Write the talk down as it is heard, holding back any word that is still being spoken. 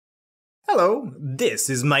Hello, this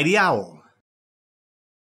is Mighty Owl.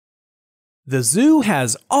 The zoo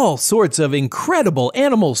has all sorts of incredible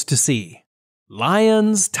animals to see.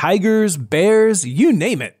 Lions, tigers, bears, you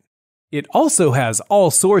name it. It also has all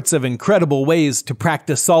sorts of incredible ways to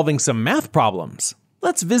practice solving some math problems.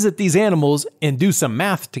 Let's visit these animals and do some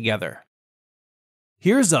math together.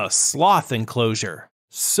 Here's a sloth enclosure.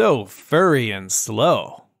 So furry and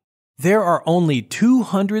slow. There are only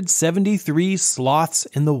 273 sloths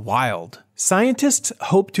in the wild. Scientists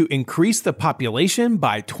hope to increase the population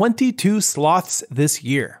by 22 sloths this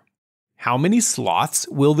year. How many sloths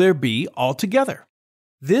will there be altogether?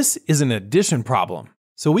 This is an addition problem,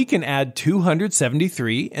 so we can add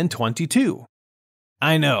 273 and 22.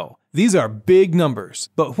 I know, these are big numbers,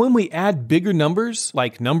 but when we add bigger numbers,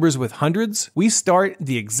 like numbers with hundreds, we start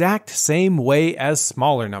the exact same way as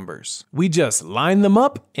smaller numbers. We just line them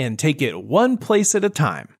up and take it one place at a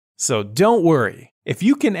time. So don't worry. If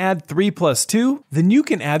you can add 3 plus 2, then you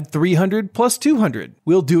can add 300 plus 200.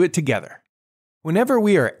 We'll do it together. Whenever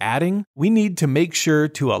we are adding, we need to make sure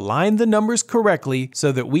to align the numbers correctly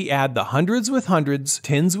so that we add the hundreds with hundreds,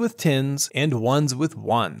 tens with tens, and ones with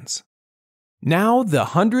ones. Now the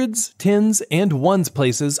hundreds, tens, and ones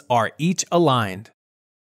places are each aligned.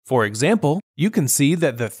 For example, you can see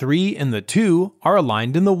that the 3 and the 2 are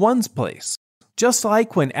aligned in the ones place. Just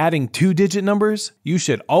like when adding two-digit numbers, you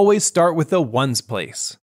should always start with the ones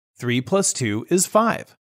place. 3 plus 2 is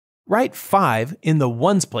 5. Write 5 in the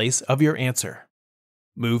ones place of your answer.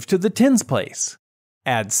 Move to the tens place.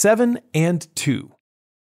 Add 7 and 2.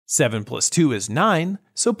 7 plus 2 is 9,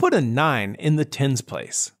 so put a 9 in the tens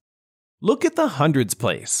place. Look at the hundreds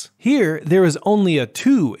place. Here, there is only a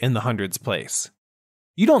 2 in the hundreds place.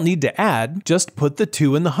 You don't need to add, just put the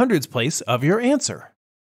 2 in the hundreds place of your answer.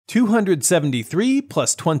 273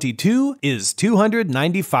 plus 22 is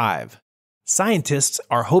 295. Scientists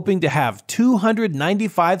are hoping to have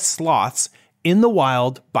 295 sloths in the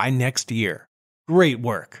wild by next year. Great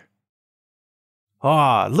work.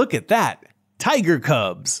 Ah, look at that! Tiger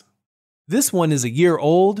cubs! This one is a year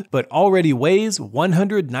old, but already weighs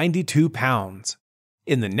 192 pounds.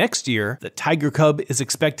 In the next year, the tiger cub is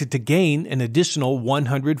expected to gain an additional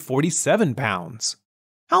 147 pounds.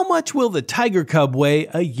 How much will the tiger cub weigh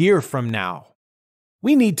a year from now?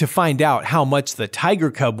 We need to find out how much the tiger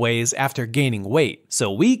cub weighs after gaining weight,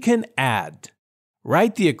 so we can add.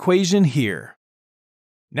 Write the equation here.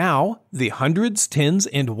 Now, the hundreds, tens,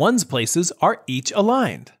 and ones places are each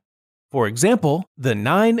aligned. For example, the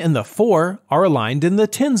 9 and the 4 are aligned in the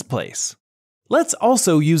tens place. Let's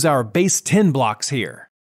also use our base 10 blocks here.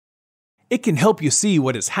 It can help you see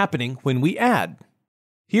what is happening when we add.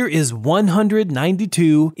 Here is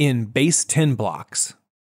 192 in base 10 blocks.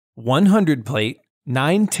 100 plate,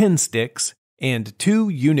 9 10 sticks, and 2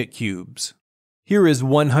 unit cubes. Here is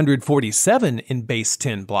 147 in base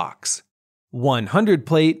 10 blocks. 100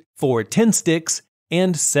 plate, 4 10 sticks,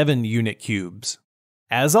 and 7 unit cubes.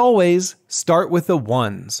 As always, start with the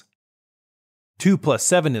ones. 2 plus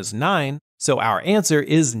 7 is 9, so our answer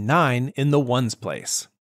is 9 in the ones place.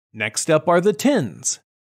 Next up are the tens.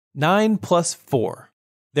 9 plus 4.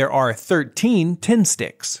 There are 13 10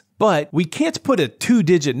 sticks, but we can't put a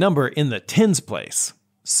two-digit number in the tens place,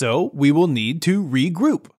 so we will need to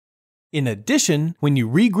regroup. In addition, when you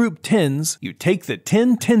regroup tens, you take the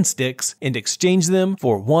 10 10 sticks and exchange them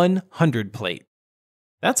for 100 plate.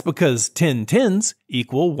 That's because 10 tens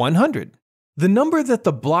equal 100. The number that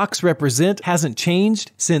the blocks represent hasn't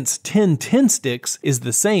changed since 10 10 sticks is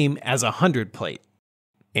the same as 100 plate.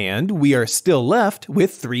 And we are still left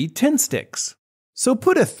with 3 10 sticks. So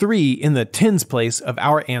put a 3 in the tens place of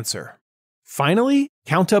our answer. Finally,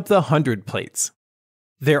 count up the 100 plates.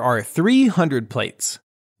 There are 300 plates.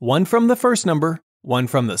 1 from the first number, 1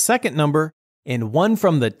 from the second number, and 1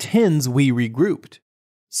 from the tens we regrouped.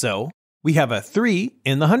 So, we have a 3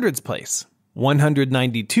 in the hundreds place.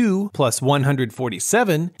 192 plus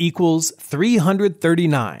 147 equals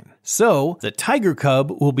 339. So, the tiger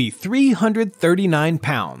cub will be 339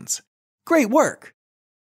 pounds. Great work!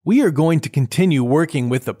 We are going to continue working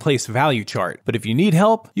with the place value chart, but if you need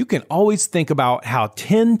help, you can always think about how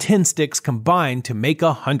 10 10 sticks combine to make a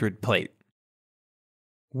 100 plate.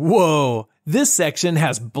 Whoa! This section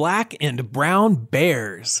has black and brown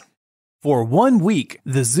bears. For 1 week,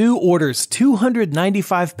 the zoo orders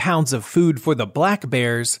 295 pounds of food for the black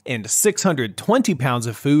bears and 620 pounds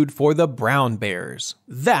of food for the brown bears.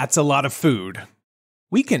 That's a lot of food.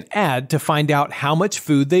 We can add to find out how much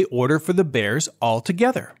food they order for the bears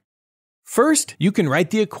altogether. First, you can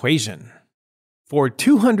write the equation. For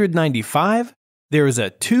 295, there is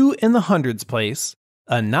a 2 in the hundreds place,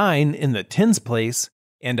 a 9 in the tens place,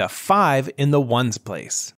 and a 5 in the ones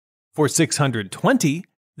place. For 620,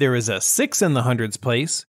 there is a 6 in the hundreds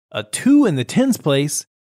place, a 2 in the tens place,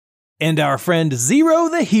 and our friend Zero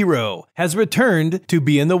the Hero has returned to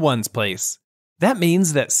be in the ones place. That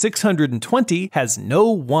means that 620 has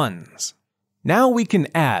no ones. Now we can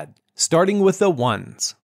add, starting with the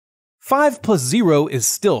ones. 5 plus 0 is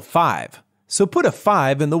still 5, so put a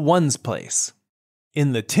 5 in the ones place.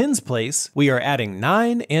 In the tens place, we are adding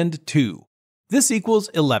 9 and 2. This equals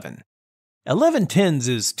 11. 11 tens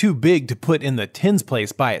is too big to put in the tens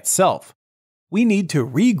place by itself. We need to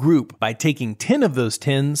regroup by taking 10 of those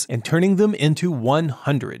tens and turning them into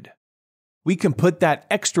 100. We can put that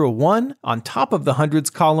extra 1 on top of the hundreds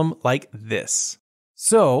column like this.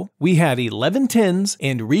 So we had 11 tens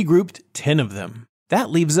and regrouped 10 of them. That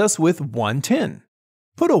leaves us with 1 10.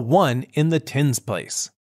 Put a 1 in the tens place.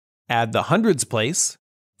 Add the hundreds place.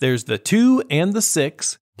 There's the 2 and the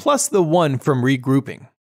 6, plus the 1 from regrouping.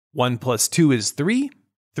 1 plus 2 is 3.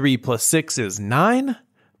 3 plus 6 is 9.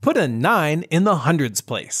 Put a 9 in the hundreds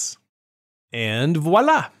place. And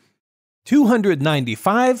voila!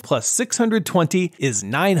 295 plus 620 is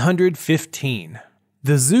 915.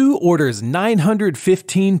 The zoo orders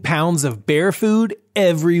 915 pounds of bear food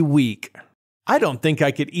every week. I don't think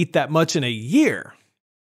I could eat that much in a year.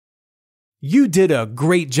 You did a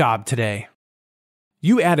great job today.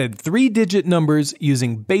 You added 3-digit numbers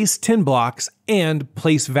using base 10 blocks and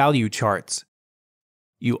place value charts.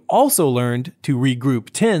 You also learned to regroup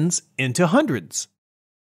tens into hundreds.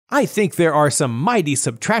 I think there are some mighty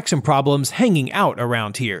subtraction problems hanging out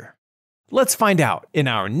around here. Let's find out in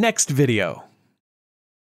our next video.